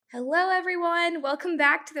Hello, everyone. Welcome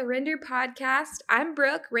back to the Render Podcast. I'm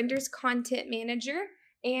Brooke, Render's content manager,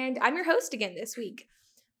 and I'm your host again this week.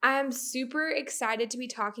 I'm super excited to be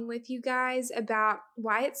talking with you guys about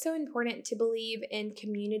why it's so important to believe in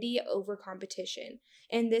community over competition.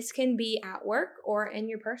 And this can be at work or in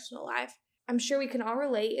your personal life. I'm sure we can all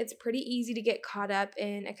relate. It's pretty easy to get caught up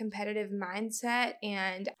in a competitive mindset,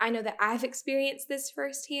 and I know that I've experienced this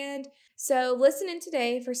firsthand. So, listen in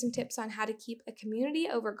today for some tips on how to keep a community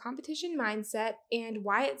over competition mindset and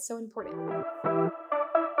why it's so important.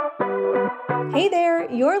 Hey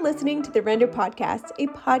there, you're listening to the Render Podcast, a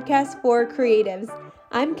podcast for creatives.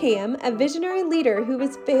 I'm Cam, a visionary leader who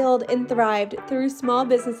has failed and thrived through small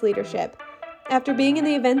business leadership. After being in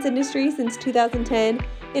the events industry since 2010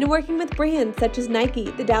 and working with brands such as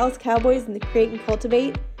Nike, the Dallas Cowboys, and the Create and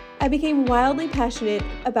Cultivate, I became wildly passionate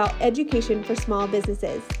about education for small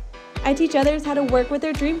businesses. I teach others how to work with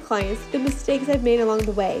their dream clients, the mistakes I've made along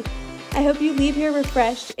the way. I hope you leave here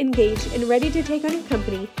refreshed, engaged, and ready to take on your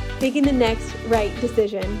company, making the next right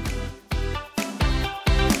decision.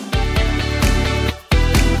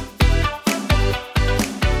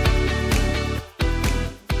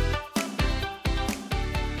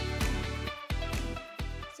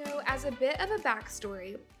 So, as a bit of a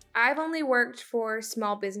backstory, I've only worked for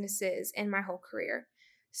small businesses in my whole career.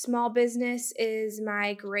 Small business is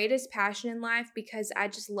my greatest passion in life because I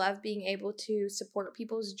just love being able to support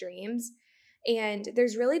people's dreams. And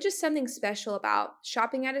there's really just something special about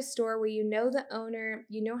shopping at a store where you know the owner,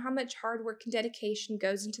 you know how much hard work and dedication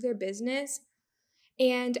goes into their business.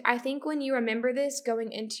 And I think when you remember this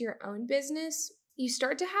going into your own business, you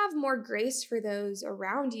start to have more grace for those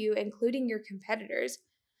around you, including your competitors.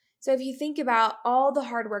 So if you think about all the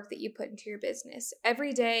hard work that you put into your business,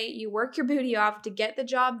 every day you work your booty off to get the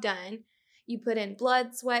job done. You put in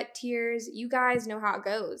blood, sweat, tears. You guys know how it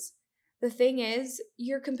goes. The thing is,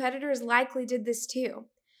 your competitors likely did this too.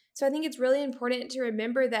 So I think it's really important to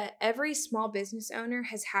remember that every small business owner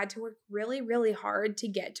has had to work really, really hard to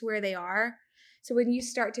get to where they are. So when you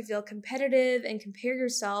start to feel competitive and compare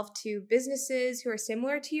yourself to businesses who are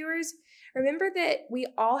similar to yours, remember that we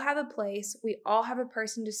all have a place, we all have a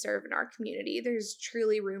person to serve in our community. There's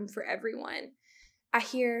truly room for everyone. I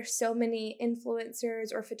hear so many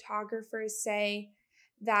influencers or photographers say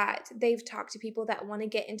that they've talked to people that want to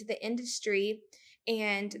get into the industry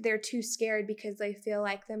and they're too scared because they feel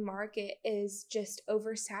like the market is just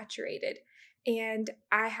oversaturated. And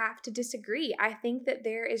I have to disagree. I think that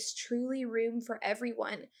there is truly room for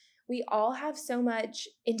everyone. We all have so much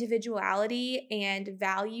individuality and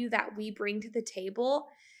value that we bring to the table.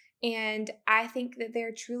 And I think that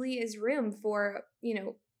there truly is room for,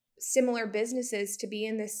 similar businesses to be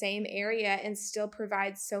in the same area and still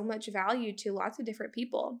provide so much value to lots of different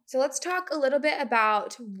people. So let's talk a little bit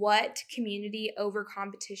about what community over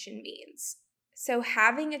competition means. So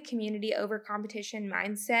having a community over competition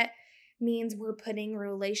mindset means we're putting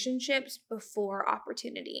relationships before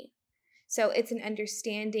opportunity. So it's an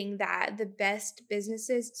understanding that the best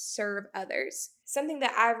businesses serve others. Something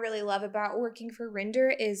that I really love about working for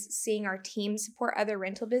Render is seeing our team support other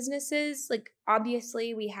rental businesses. Like,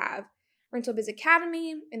 obviously, we have Rental Biz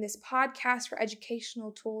Academy and this podcast for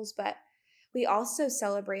educational tools, but we also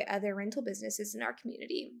celebrate other rental businesses in our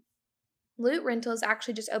community. Loot Rentals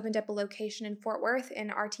actually just opened up a location in Fort Worth,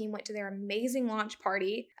 and our team went to their amazing launch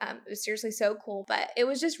party. It was seriously so cool, but it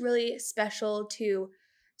was just really special to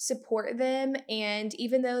support them. And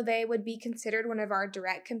even though they would be considered one of our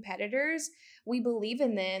direct competitors, we believe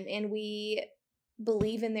in them and we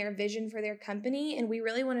believe in their vision for their company, and we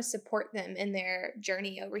really want to support them in their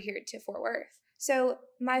journey over here to Fort Worth. So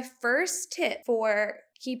my first tip for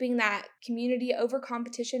keeping that community over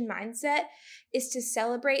competition mindset is to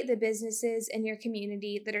celebrate the businesses in your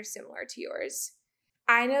community that are similar to yours.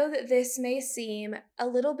 I know that this may seem a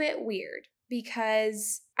little bit weird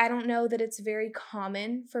because I don't know that it's very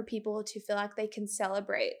common for people to feel like they can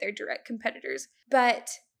celebrate their direct competitors, but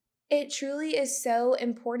it truly is so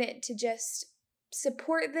important to just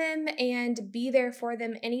support them and be there for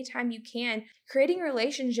them anytime you can. Creating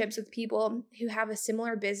relationships with people who have a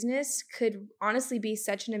similar business could honestly be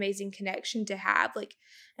such an amazing connection to have. Like,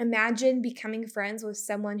 imagine becoming friends with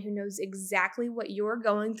someone who knows exactly what you're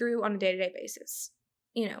going through on a day-to-day basis.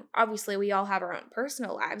 Obviously we all have our own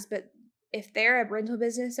personal lives, but if they're a rental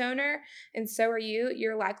business owner and so are you,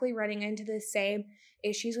 you're likely running into the same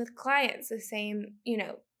issues with clients, the same,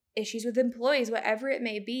 issues with employees, whatever it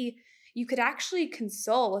may be. You could actually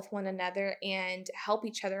console with one another and help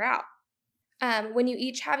each other out. When you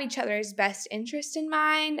each have each other's best interest in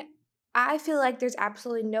mind, I feel like there's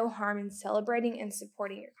absolutely no harm in celebrating and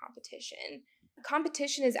supporting your competition.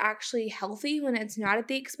 Competition is actually healthy when it's not at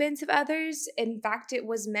the expense of others. In fact, it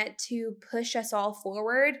was meant to push us all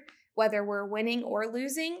forward, whether we're winning or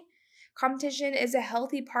losing. Competition is a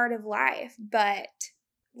healthy part of life, but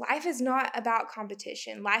life is not about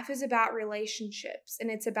competition. Life is about relationships, and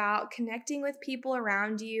it's about connecting with people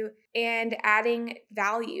around you and adding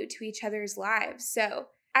value to each other's lives. So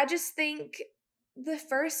I just think the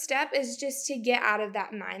first step is just to get out of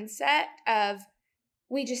that mindset of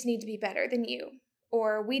we just need to be better than you,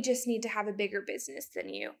 or we just need to have a bigger business than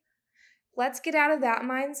you. Let's get out of that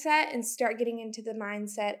mindset and start getting into the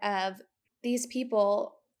mindset of these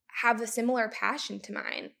people have a similar passion to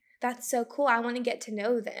mine. That's so cool. I want to get to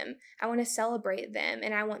know them. I want to celebrate them,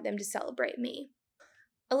 and I want them to celebrate me.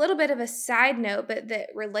 A little bit of a side note, but that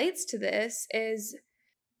relates to this is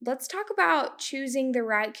let's talk about choosing the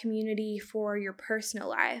right community for your personal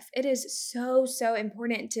life. It is so, so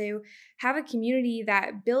important to have a community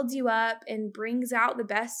that builds you up and brings out the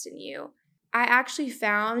best in you. I actually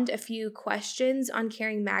found a few questions on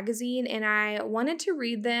Caring Magazine, and I wanted to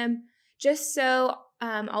read them just so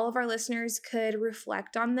all of our listeners could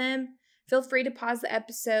reflect on them. Feel free to pause the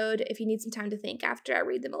episode if you need some time to think after I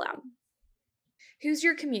read them aloud. Who's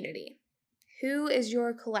your community? Who is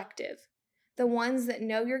your collective? The ones that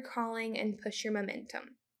know your calling and push your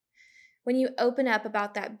momentum. When you open up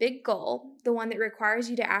about that big goal, the one that requires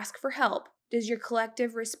you to ask for help, does your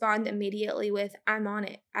collective respond immediately with, I'm on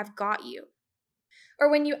it, I've got you? Or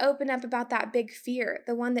when you open up about that big fear,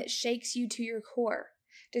 the one that shakes you to your core,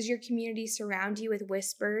 does your community surround you with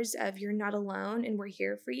whispers of you're not alone and we're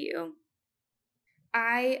here for you?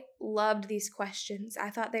 I loved these questions.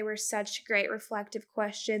 I thought they were such great reflective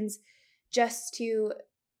questions just to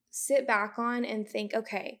sit back on and think,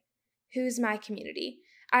 okay, who's my community?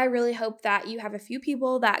 I really hope that you have a few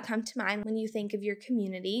people that come to mind when you think of your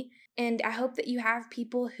community. And I hope that you have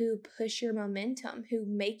people who push your momentum, who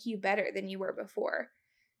make you better than you were before.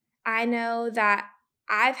 I know that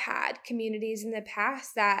I've had communities in the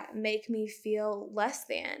past that make me feel less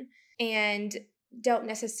than and don't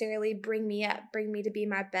necessarily bring me up, bring me to be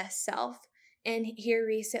my best self. And here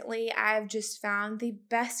recently, I've just found the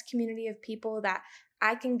best community of people that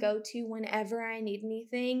I can go to whenever I need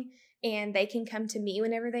anything, and they can come to me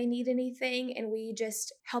whenever they need anything, and we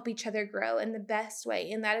just help each other grow in the best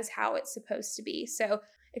way, and that is how it's supposed to be. So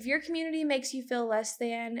if your community makes you feel less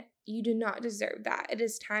than, you do not deserve that. It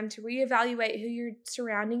is time to reevaluate who you're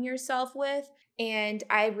surrounding yourself with, and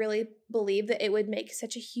I really believe that it would make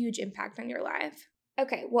such a huge impact on your life.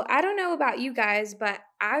 Okay, well, I don't know about you guys, but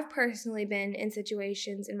I've personally been in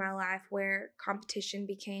situations in my life where competition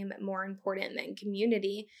became more important than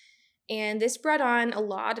community. And this brought on a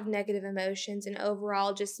lot of negative emotions and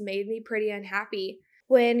overall just made me pretty unhappy.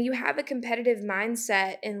 When you have a competitive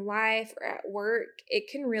mindset in life or at work, it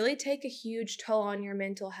can really take a huge toll on your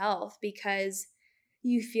mental health because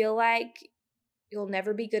you feel like you'll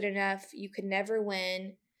never be good enough, you can never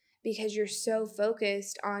win, because you're so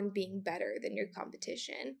focused on being better than your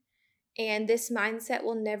competition. And this mindset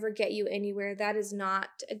will never get you anywhere. That is not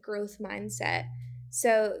a growth mindset.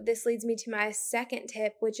 So this leads me to my second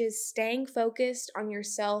tip, which is staying focused on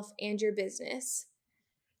yourself and your business.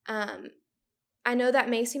 I know that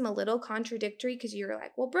may seem a little contradictory because you're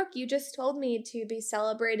like, well, Brooke, you just told me to be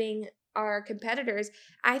celebrating our competitors.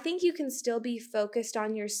 I think you can still be focused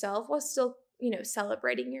on yourself while still,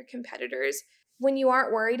 celebrating your competitors. When you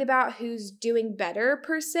aren't worried about who's doing better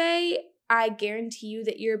per se, I guarantee you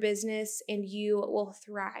that your business and you will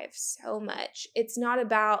thrive so much. It's not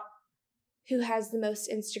about who has the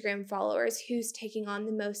most Instagram followers, who's taking on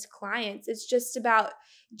the most clients. It's just about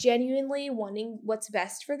genuinely wanting what's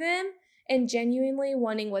best for them and genuinely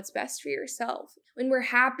wanting what's best for yourself. When we're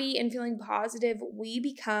happy and feeling positive, we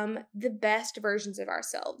become the best versions of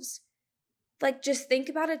ourselves. Like, just think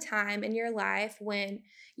about a time in your life when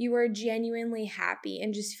you were genuinely happy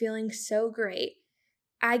and just feeling so great.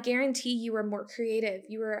 I guarantee you were more creative.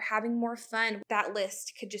 You were having more fun. That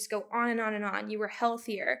list could just go on and on and on. You were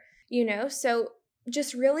healthier, So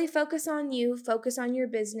just really focus on you, focus on your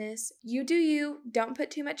business. You do you. Don't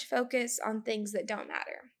put too much focus on things that don't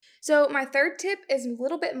matter. So my third tip is a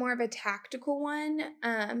little bit more of a tactical one,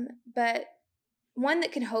 but one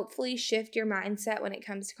that can hopefully shift your mindset when it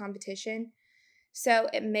comes to competition. So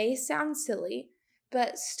it may sound silly,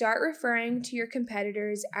 but start referring to your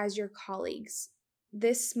competitors as your colleagues.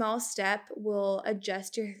 This small step will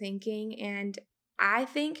adjust your thinking and I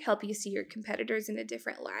think help you see your competitors in a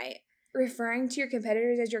different light. Referring to your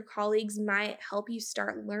competitors as your colleagues might help you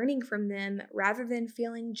start learning from them rather than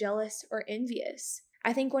feeling jealous or envious.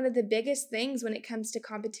 I think one of the biggest things when it comes to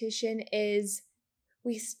competition is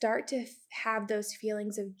we start to have those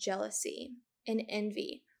feelings of jealousy. and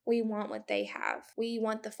envy. We want what they have. We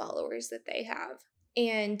want the followers that they have.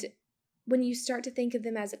 And when you start to think of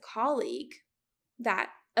them as a colleague, that,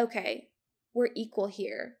 okay, we're equal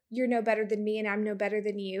here. You're no better than me and I'm no better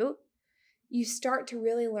than you. You start to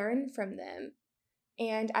really learn from them.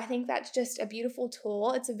 And I think that's just a beautiful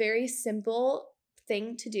tool. It's a very simple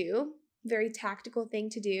thing to do, very tactical thing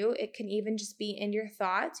to do. It can even just be in your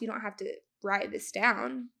thoughts. You don't have to write this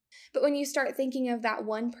down. But when you start thinking of that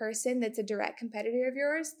one person that's a direct competitor of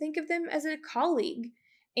yours, think of them as a colleague.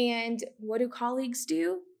 And what do colleagues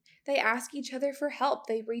do? They ask each other for help.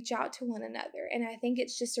 They reach out to one another. And I think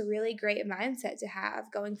it's just a really great mindset to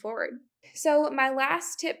have going forward. So my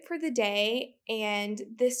last tip for the day, and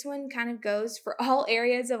this one kind of goes for all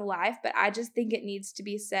areas of life, but I just think it needs to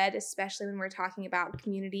be said, especially when we're talking about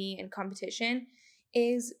community and competition,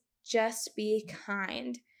 is just be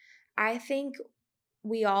kind. I think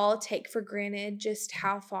we all take for granted just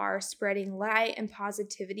how far spreading light and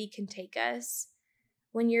positivity can take us.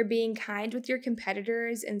 When you're being kind with your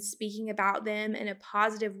competitors and speaking about them in a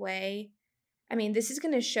positive way, I mean, this is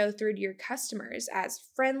going to show through to your customers as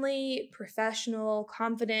friendly, professional,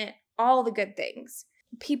 confident, all the good things.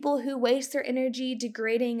 People who waste their energy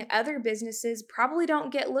degrading other businesses probably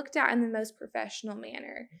don't get looked at in the most professional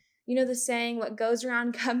manner. You know the saying, what goes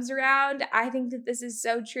around comes around? I think that this is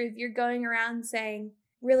so true. If you're going around saying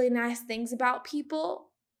really nice things about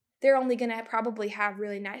people, they're only going to probably have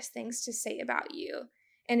really nice things to say about you.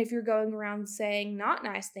 And if you're going around saying not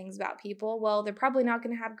nice things about people, well, they're probably not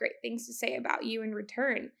going to have great things to say about you in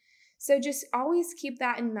return. So just always keep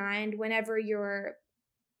that in mind whenever you're,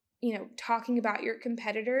 talking about your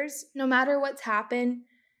competitors. No matter what's happened,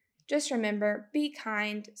 just remember, be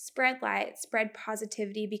kind, spread light, spread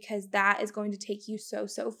positivity, because that is going to take you so,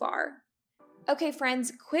 so far. Okay,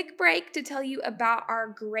 friends, quick break to tell you about our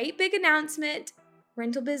great big announcement.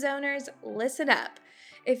 Rental biz owners, listen up.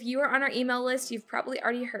 If you are on our email list, you've probably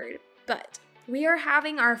already heard, but we are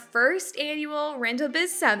having our first annual Rental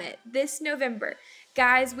Biz Summit this November.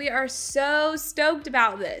 Guys, we are so stoked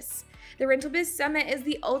about this. The Rental Biz Summit is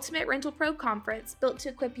the ultimate rental pro conference built to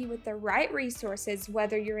equip you with the right resources,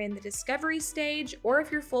 whether you're in the discovery stage or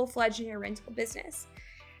if you're full-fledged in your rental business.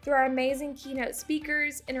 Through our amazing keynote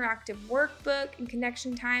speakers, interactive workbook, and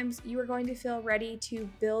connection times, you are going to feel ready to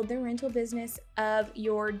build the rental business of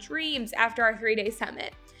your dreams after our 3-day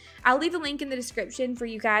summit. I'll leave a link in the description for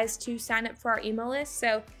you guys to sign up for our email list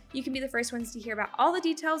so you can be the first ones to hear about all the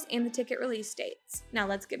details and the ticket release dates. Now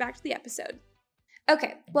let's get back to the episode.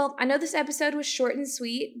 Okay, well, I know this episode was short and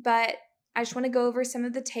sweet, but I just want to go over some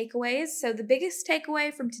of the takeaways. So the biggest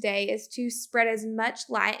takeaway from today is to spread as much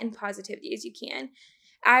light and positivity as you can.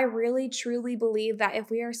 I really, truly believe that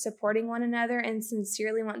if we are supporting one another and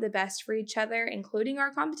sincerely want the best for each other, including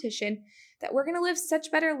our competition, that we're going to live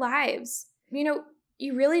such better lives.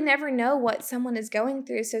 You really never know what someone is going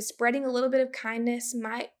through, so spreading a little bit of kindness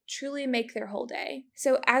might truly make their whole day.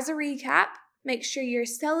 So as a recap, make sure you're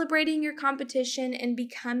celebrating your competition and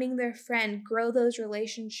becoming their friend. Grow those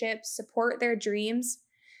relationships, support their dreams.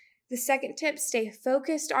 The second tip, stay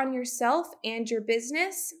focused on yourself and your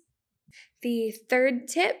business. The third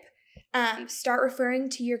tip, start referring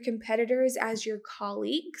to your competitors as your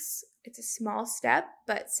colleagues. It's a small step,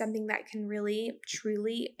 but something that can really,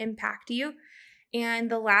 truly impact you. And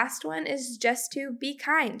the last one is just to be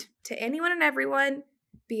kind to anyone and everyone.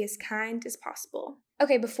 Be as kind as possible.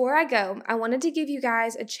 Okay, before I go, I wanted to give you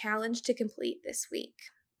guys a challenge to complete this week.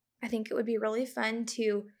 I think it would be really fun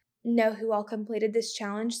to know who all completed this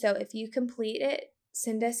challenge. So if you complete it,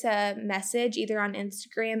 send us a message either on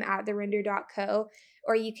Instagram at therender.co,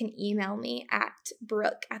 or you can email me at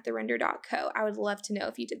brooke@therender.co. I would love to know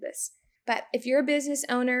if you did this. But if you're a business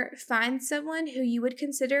owner, find someone who you would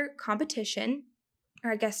consider competition,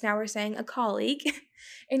 or I guess now we're saying a colleague,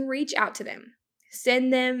 and reach out to them.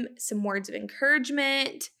 Send them some words of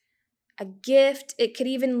encouragement, a gift. It could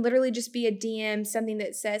even literally just be a DM, something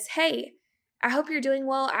that says, hey, I hope you're doing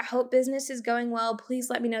well. I hope business is going well. Please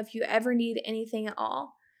let me know if you ever need anything at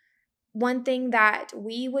all. One thing that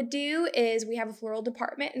we would do is we have a floral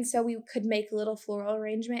department, and so we could make a little floral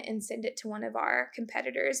arrangement and send it to one of our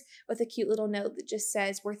competitors with a cute little note that just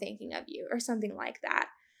says, we're thinking of you, or something like that.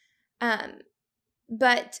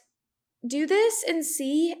 But do this and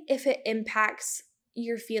see if it impacts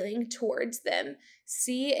your feeling towards them.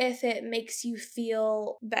 See if it makes you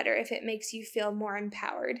feel better, if it makes you feel more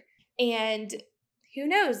empowered. And who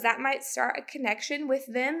knows, that might start a connection with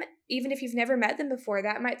them. Even if you've never met them before,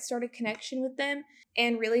 that might start a connection with them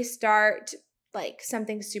and really start like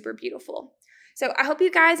something super beautiful. So I hope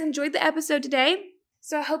you guys enjoyed the episode today.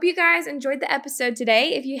 So I hope you guys enjoyed the episode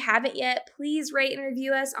today. If you haven't yet, please rate and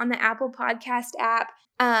review us on the Apple Podcast app.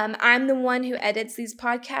 I'm the one who edits these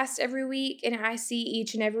podcasts every week, and I see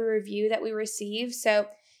each and every review that we receive. So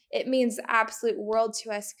it means the absolute world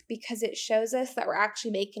to us because it shows us that we're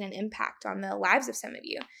actually making an impact on the lives of some of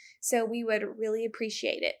you. So we would really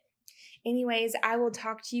appreciate it. Anyways, I will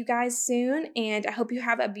talk to you guys soon, and I hope you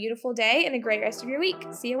have a beautiful day and a great rest of your week.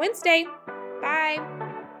 See you Wednesday. Bye.